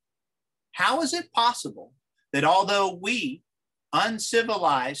 how is it possible that although we,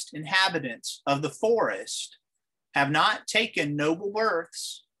 uncivilized inhabitants of the forest, have not taken noble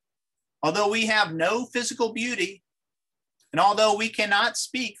births, although we have no physical beauty, and although we cannot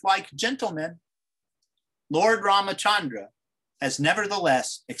speak like gentlemen, Lord Ramachandra has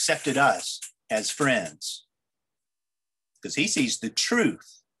nevertheless accepted us as friends because he sees the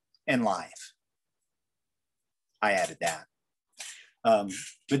truth in life. I added that.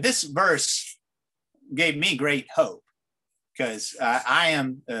 But this verse gave me great hope, because I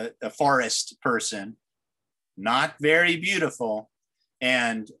am a forest person, not very beautiful,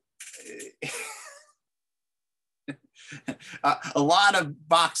 and a lot of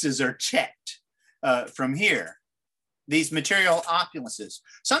boxes are checked from here. These material opulences.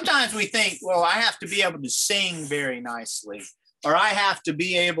 Sometimes we think, well, I have to be able to sing very nicely, or I have to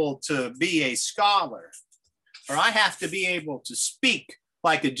be able to be a scholar, or I have to be able to speak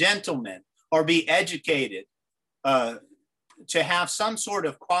like a gentleman, or be educated, to have some sort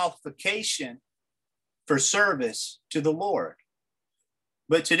of qualification for service to the Lord.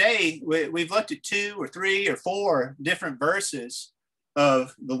 But today we've looked at 2 or 3 or 4 different verses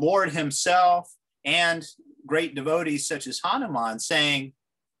of the Lord himself and great devotees such as Hanuman saying,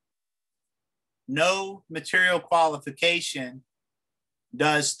 no material qualification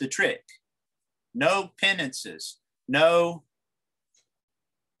does the trick. No penances, no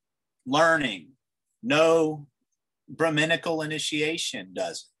learning, no Brahminical initiation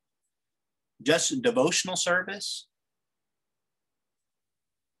does it. Just devotional service,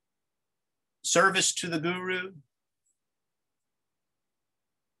 service to the Guru.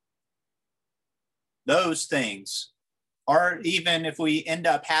 Those things, or even if we end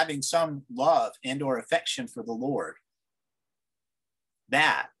up having some love and or affection for the Lord,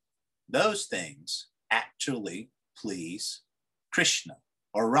 those things actually please Krishna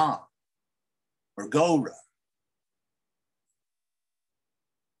or Ram or Gaura.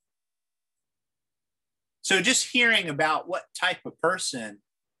 So just hearing about what type of person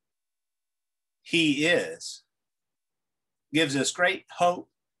he is gives us great hope,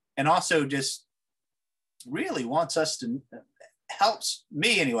 and also just really wants us to, helps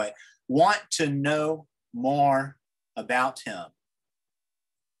me anyway, want to know more about him.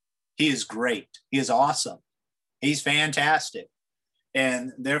 He is great. He is awesome. He's fantastic.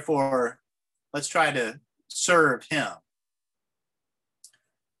 And therefore, let's try to serve him.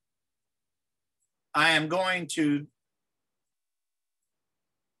 I am going to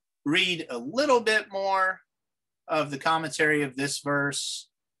read a little bit more of the commentary of this verse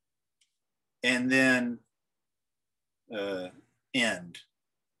and then end.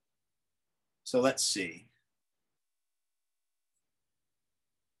 So let's see.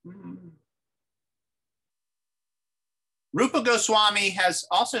 Rupa Goswami has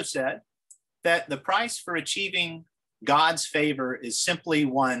also said that the price for achieving God's favor is simply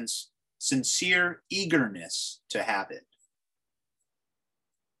one's sincere eagerness to have it.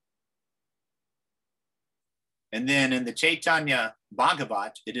 And then in the Chaitanya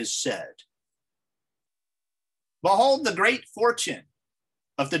Bhagavat, it is said, behold the great fortune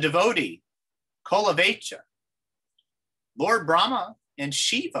of the devotee, Kolavecha. Lord Brahma and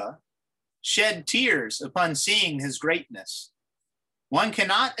Shiva shed tears upon seeing his greatness. One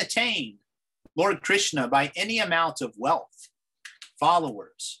cannot attain Lord Krishna by any amount of wealth,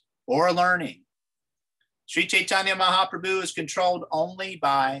 followers, or learning. Sri Chaitanya Mahaprabhu is controlled only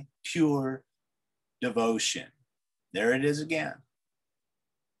by pure devotion. There it is again.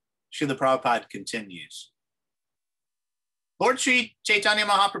 Srila Prabhupada continues. Lord Sri Chaitanya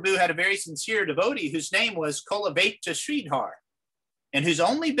Mahaprabhu had a very sincere devotee whose name was Kolavecha Sridhar, and whose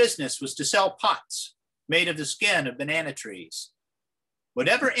only business was to sell pots made of the skin of banana trees.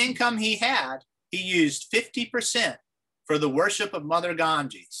 Whatever income he had, he used 50% for the worship of Mother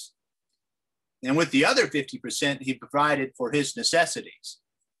Ganges. And with the other 50%, he provided for his necessities.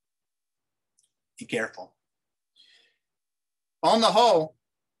 Be careful. On the whole,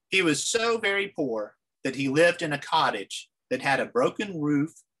 he was so very poor that he lived in a cottage that had a broken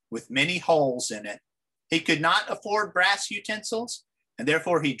roof with many holes in it. He could not afford brass utensils, and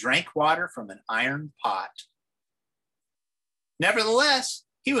therefore he drank water from an iron pot. Nevertheless,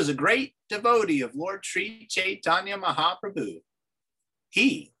 he was a great devotee of Lord Sri Chaitanya Mahaprabhu.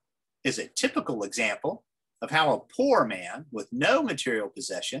 He is a typical example of how a poor man with no material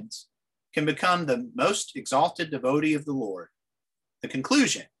possessions can become the most exalted devotee of the Lord. The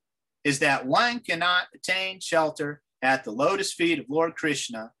conclusion is that one cannot attain shelter at the lotus feet of Lord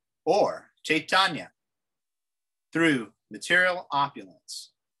Krishna or Chaitanya through material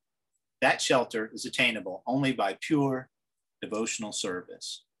opulence. That shelter is attainable only by pure devotional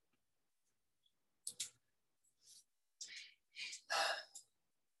service.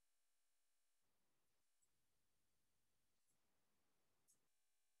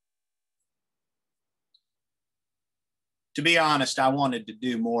 To be honest, I wanted to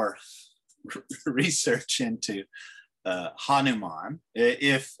do more research into Hanuman.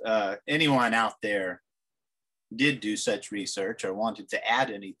 If anyone out there did do such research or wanted to add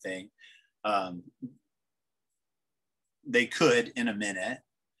anything, they could in a minute.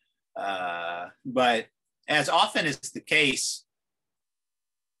 But as often is the case,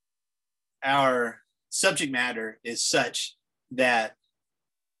 our subject matter is such that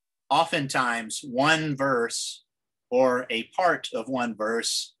oftentimes one verse or a part of one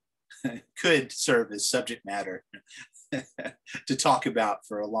verse could serve as subject matter to talk about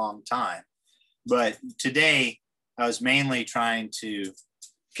for a long time. But today, I was mainly trying to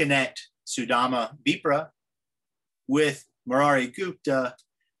connect Sudama Vipra with Murari Gupta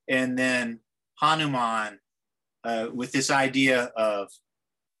and then Hanuman with this idea of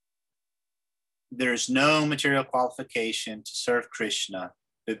there's no material qualification to serve Krishna,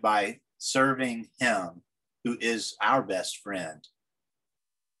 but by serving him, who is our best friend,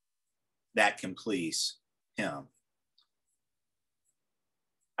 that can please him.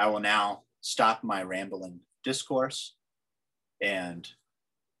 I will now stop my rambling discourse, and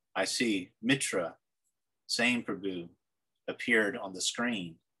I see Mitra Sain Prabhu appeared on the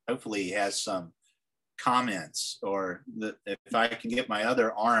screen. Hopefully he has some comments, or if I can get my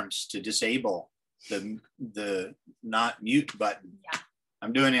other arms to disable the not mute button. Yeah.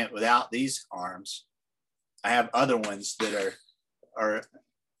 I'm doing it without these arms. I have other ones that are. I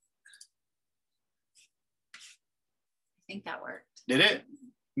think that worked. Did it?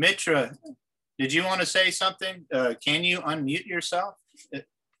 Mitra, did you want to say something? Can you unmute yourself?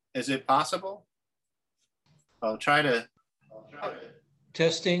 Is it possible? I'll try to.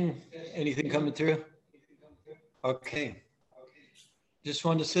 Testing, anything coming through? Okay. Just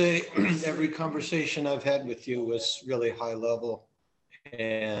wanted to say every conversation I've had with you was really high level,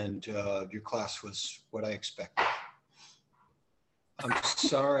 and your class was what I expected. I'm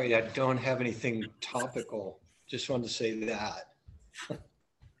sorry, I don't have anything topical. Just wanted to say that.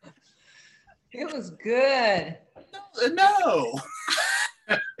 It was good. No.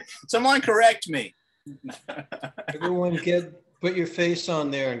 Someone correct me. Everyone put your face on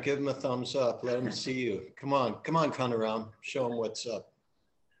there and give them a thumbs up. Let them see you. Come on, Kanaram. Show them what's up.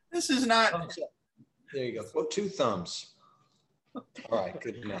 This is not. Thumbs up. There you go. Oh, 2 thumbs. All right,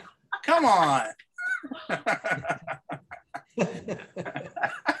 good enough. Come on.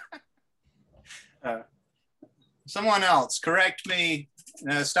 Someone else, correct me.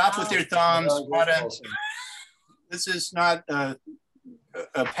 Stop with your thumbs. This is not a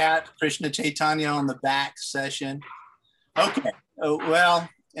Pat Krishna Chaitanya on the back session. Okay. Oh, well.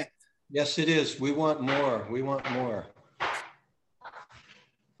 Yes, it is. We want more. We want more.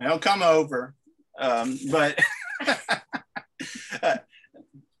 They'll come over. But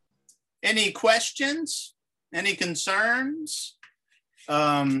any questions? Any concerns?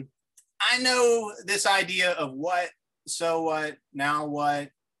 I know this idea of what, so what, now what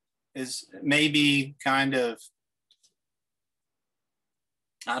is maybe kind of,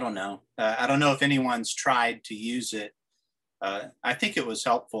 I don't know. I don't know if anyone's tried to use it. I think it was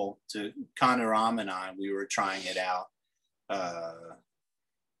helpful to Kanaram and I, we were trying it out.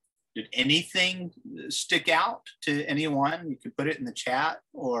 Did anything stick out to anyone? You could put it in the chat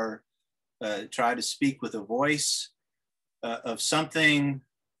or try to speak with a voice of something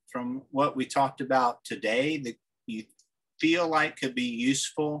from what we talked about today that you feel like could be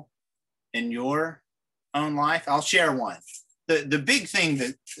useful in your own life. I'll share one. The big thing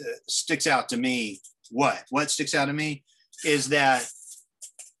that sticks out to me, what sticks out to me is that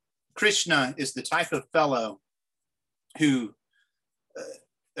Krishna is the type of fellow who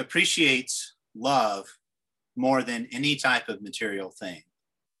appreciates love more than any type of material thing.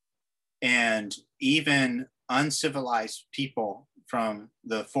 And even uncivilized people from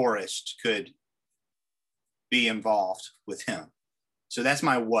the forest could be involved with him. So that's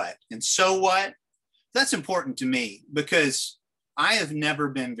my what. And so what? That's important to me because I have never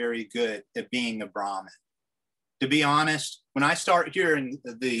been very good at being a Brahmin. To be honest, when I start hearing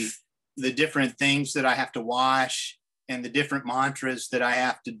the different things that I have to wash and the different mantras that I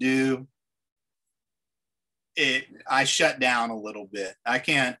have to do, I shut down a little bit. I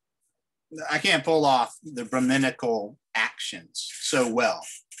can't pull off the Brahminical actions so well.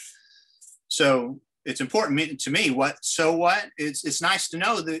 So it's important to me. So what? It's nice to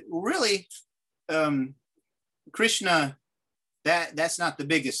know that really Krishna, that's not the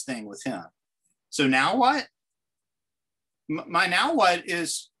biggest thing with him. So now what? My now what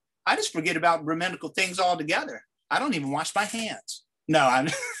is I just forget about Brahminical things altogether. I don't even wash my hands. No,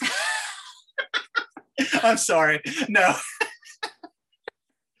 I'm sorry. No.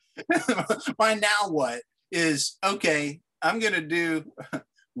 My now what is, okay, I'm going to do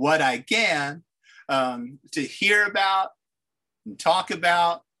what I can to hear about and talk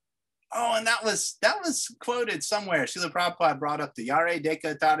about. Oh, and that was quoted somewhere. Srila Prabhupada brought up the Yare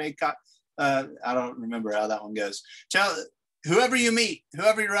Deka Tare Ka. I don't remember how that one goes. whoever you meet,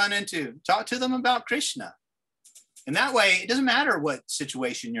 whoever you run into, talk to them about Krishna. And that way, it doesn't matter what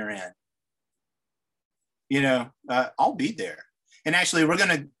situation you're in. I'll be there. And actually, we're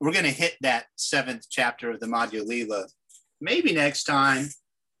gonna hit that 7th chapter of the Madhya Lila maybe next time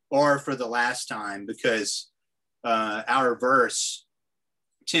or for the last time, because our verse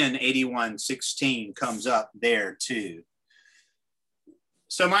 1081:16 comes up there too.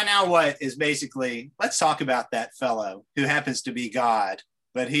 So my now what is basically, let's talk about that fellow who happens to be God,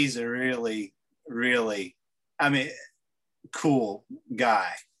 but he's a really, really, cool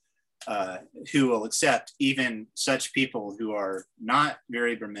guy who will accept even such people who are not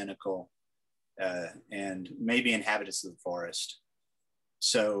very Brahminical and maybe inhabitants of the forest.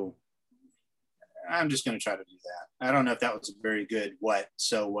 So I'm just going to try to do that. I don't know if that was a very good what,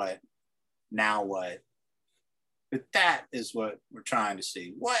 so what, now what. But that is what we're trying to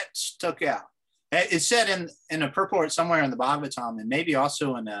see. What stuck out? It's said in a purport somewhere in the Bhagavatam, and maybe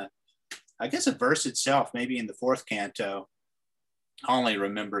also in a verse itself, maybe in the 4th canto. I only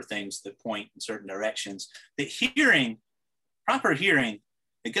remember things that point in certain directions. That hearing, proper hearing,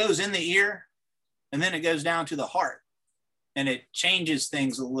 it goes in the ear, and then it goes down to the heart, and it changes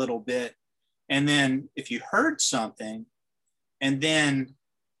things a little bit. And then if you heard something, and then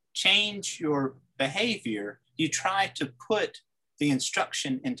change your behavior, you try to put the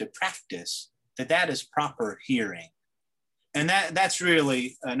instruction into practice, that is proper hearing. And that's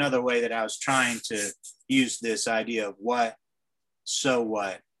really another way that I was trying to use this idea of what, so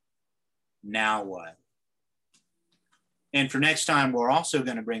what, now what. And for next time, we're also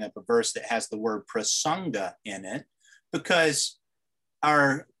going to bring up a verse that has the word prasanga in it, because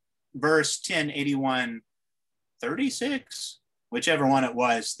our verse 1081:36, whichever one it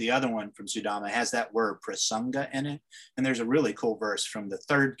was, the other one from Sudama has that word prasanga in it. And there's a really cool verse from the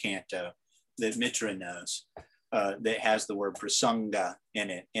 3rd canto that Mitra knows that has the word prasanga in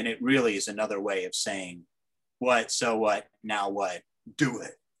it. And it really is another way of saying what, so what, now what, do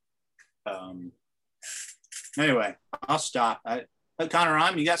it. Anyway, I'll stop.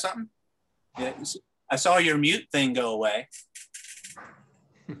 Connor, you got something? Yeah, I saw your mute thing go away.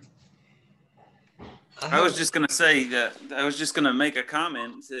 I was just going to say that I was just going to make a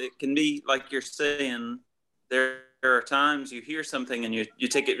comment. It can be like you're saying, there are times you hear something and you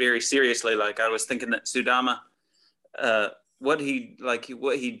take it very seriously. Like I was thinking that Sudama, what he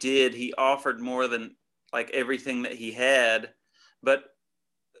did, he offered more than like everything that he had. But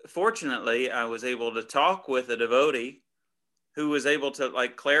fortunately, I was able to talk with a devotee who was able to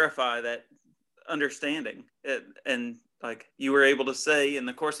like clarify that understanding. And like you were able to say in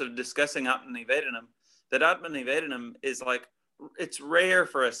the course of discussing Atmanivedanam, that Atmanivedanam is like, it's rare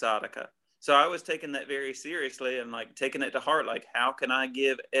for a sadhaka. So I was taking that very seriously and like taking it to heart. Like, how can I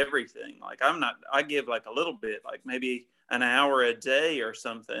give everything? Like, I give like a little bit, like maybe an hour a day or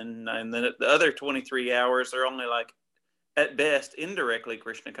something. And then the other 23 hours are only like at best indirectly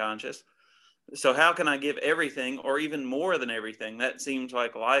Krishna conscious. So how can I give everything or even more than everything? That seems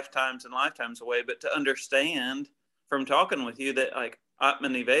like lifetimes and lifetimes away. But to understand from talking with you that like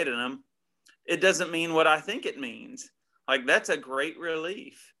Atmanivedanam, it doesn't mean what I think it means. Like that's a great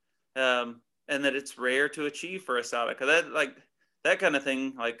relief. And that it's rare to achieve for a sadhaka. That kind of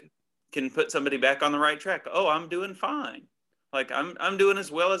thing like can put somebody back on the right track. Oh, I'm doing fine. Like I'm doing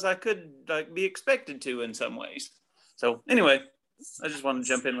as well as I could like be expected to in some ways. So anyway, I just wanted to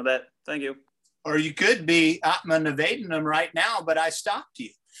jump in with that. Thank you. Or you could be Atmanivedanam right now, but I stopped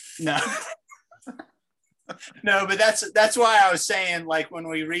you. No. No, but that's why I was saying, like, when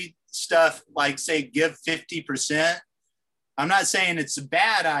we read stuff like, say, give 50%, I'm not saying it's a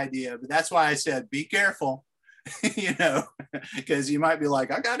bad idea, but that's why I said be careful, because you might be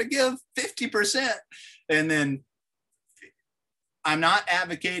like, I got to give 50%. And then I'm not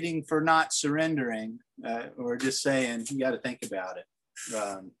advocating for not surrendering or just saying you got to think about it.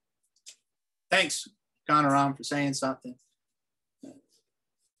 Thanks, Kanaram, for saying something.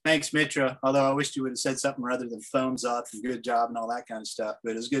 Thanks, Mitra. Although I wish you would have said something rather than thumbs up and good job and all that kind of stuff,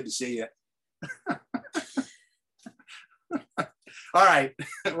 but it was good to see you. All right,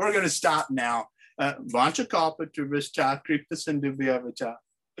 we're going to stop now. Vancha kalpa trivishcha kripa sindhubhya vacha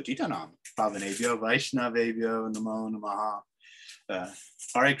patitanam pavanebhyo vaishnavebhyo namo namaha.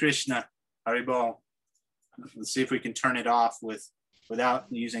 Hare Krishna, Hare Bol. Let's see if we can turn it off without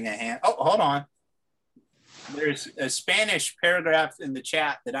using a hand. Oh, hold on. There's a Spanish paragraph in the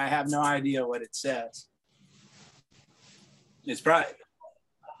chat that I have no idea what it says. It's probably,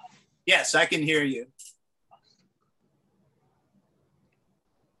 yes, I can hear you.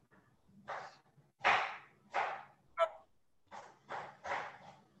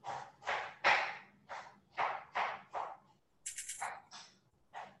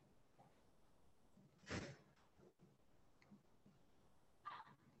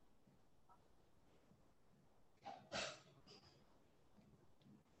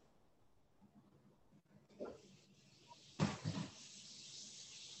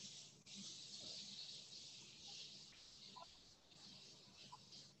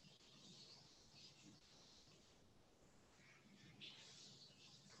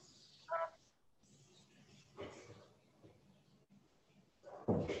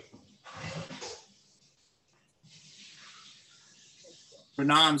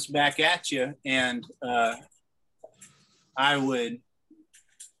 Pranam's back at you, and I would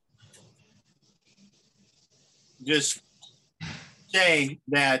just say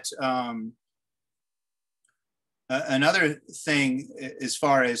that another thing as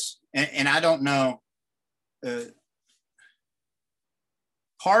far as, and I don't know,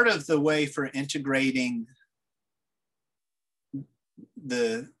 part of the way for integrating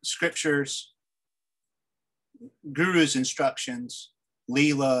the scriptures, Guru's instructions,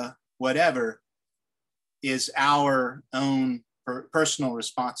 Leela, whatever, is our own personal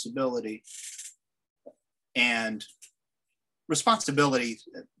responsibility. And responsibility,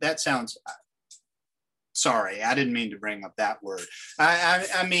 that sounds, sorry, I didn't mean to bring up that word.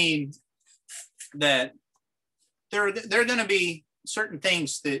 I mean that there are going to be certain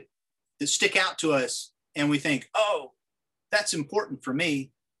things that stick out to us and we think, oh, that's important for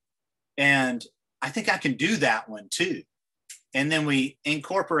me. And I think I can do that one too. And then we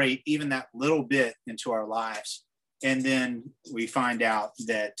incorporate even that little bit into our lives. And then we find out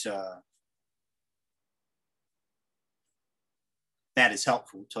that that is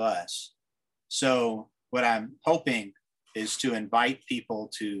helpful to us. So what I'm hoping is to invite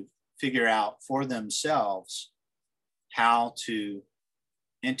people to figure out for themselves how to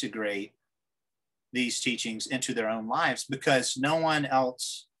integrate these teachings into their own lives, because no one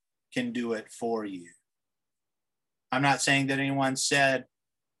else can do it for you. I'm not saying that anyone said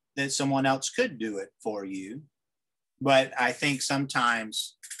that someone else could do it for you, but I think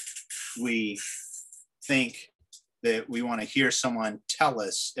sometimes we think that we want to hear someone tell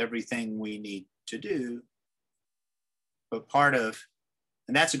us everything we need to do. But part of,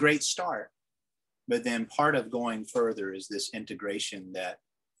 and that's a great start, but then part of going further is this integration that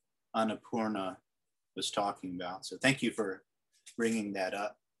Annapurna was talking about. So thank you for bringing that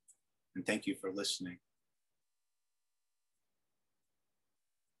up, and thank you for listening.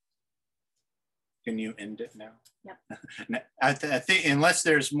 Can you end it now? Yep. I think unless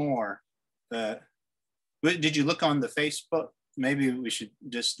there's more, did you look on the Facebook? Maybe we should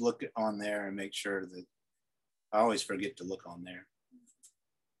just look on there and make sure that, I always forget to look on there.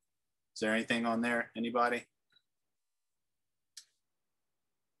 Is there anything on there? Anybody?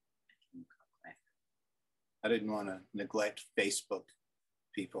 I didn't want to neglect Facebook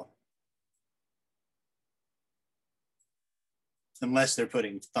people. Unless they're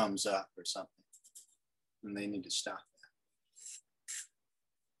putting thumbs up or something. And they need to stop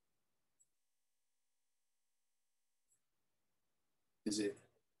that. Is it?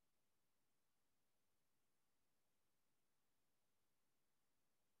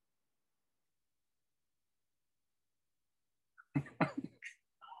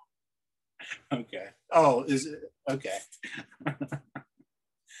 Okay. Oh, is it? Okay.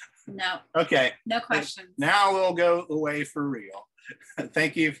 No. Okay. No questions. Now we'll go away for real.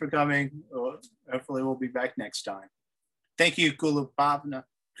 Thank you for coming. Hopefully we'll be back next time. Thank you, Kali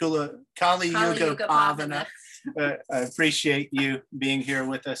Yuga Pavana. I appreciate you being here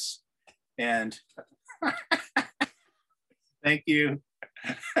with us. And thank you.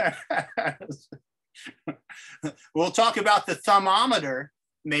 We'll talk about the thermometer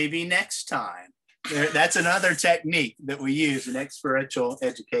maybe next time. That's another technique that we use in experiential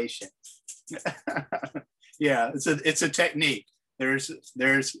education. Yeah, it's a technique. There's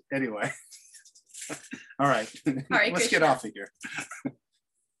anyway. All right. All right, Let's get off of here.